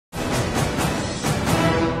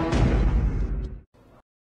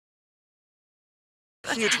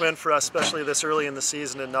Huge win for us, especially this early in the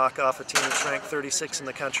season, to knock off a team that's ranked 36 in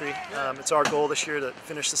the country. It's our goal this year to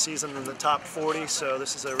finish the season in the top 40, so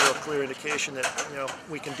this is a real clear indication that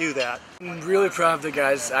we can do that. I'm really proud of the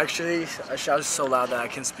guys. Actually, I shouted so loud that I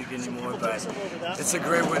can't speak anymore, but it's a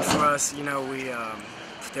great win for us.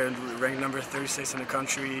 They're ranked number 36 in the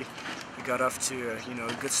country. We got off to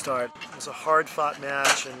a good start. It was a hard-fought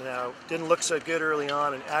match, and didn't look so good early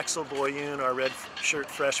on. And Axel Boyun, our red shirt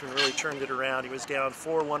freshman, really turned it around. He was down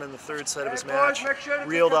 4-1 in the third set of his match,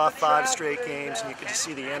 reeled off 5 straight games, and you could just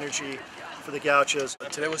see the energy for the Gauchos.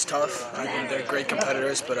 Today was tough. I mean, they're great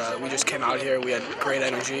competitors, but we just came out here. We had great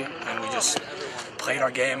energy, and we just played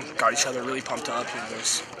our game, got each other really pumped up.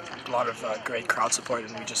 There's a lot of great crowd support,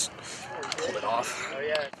 and we just pulled it off.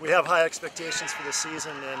 We have high expectations for this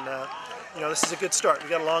season, and this is a good start. We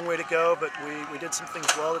got a long way to go, but we did some things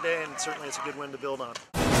well today, and certainly it's a good win to build on.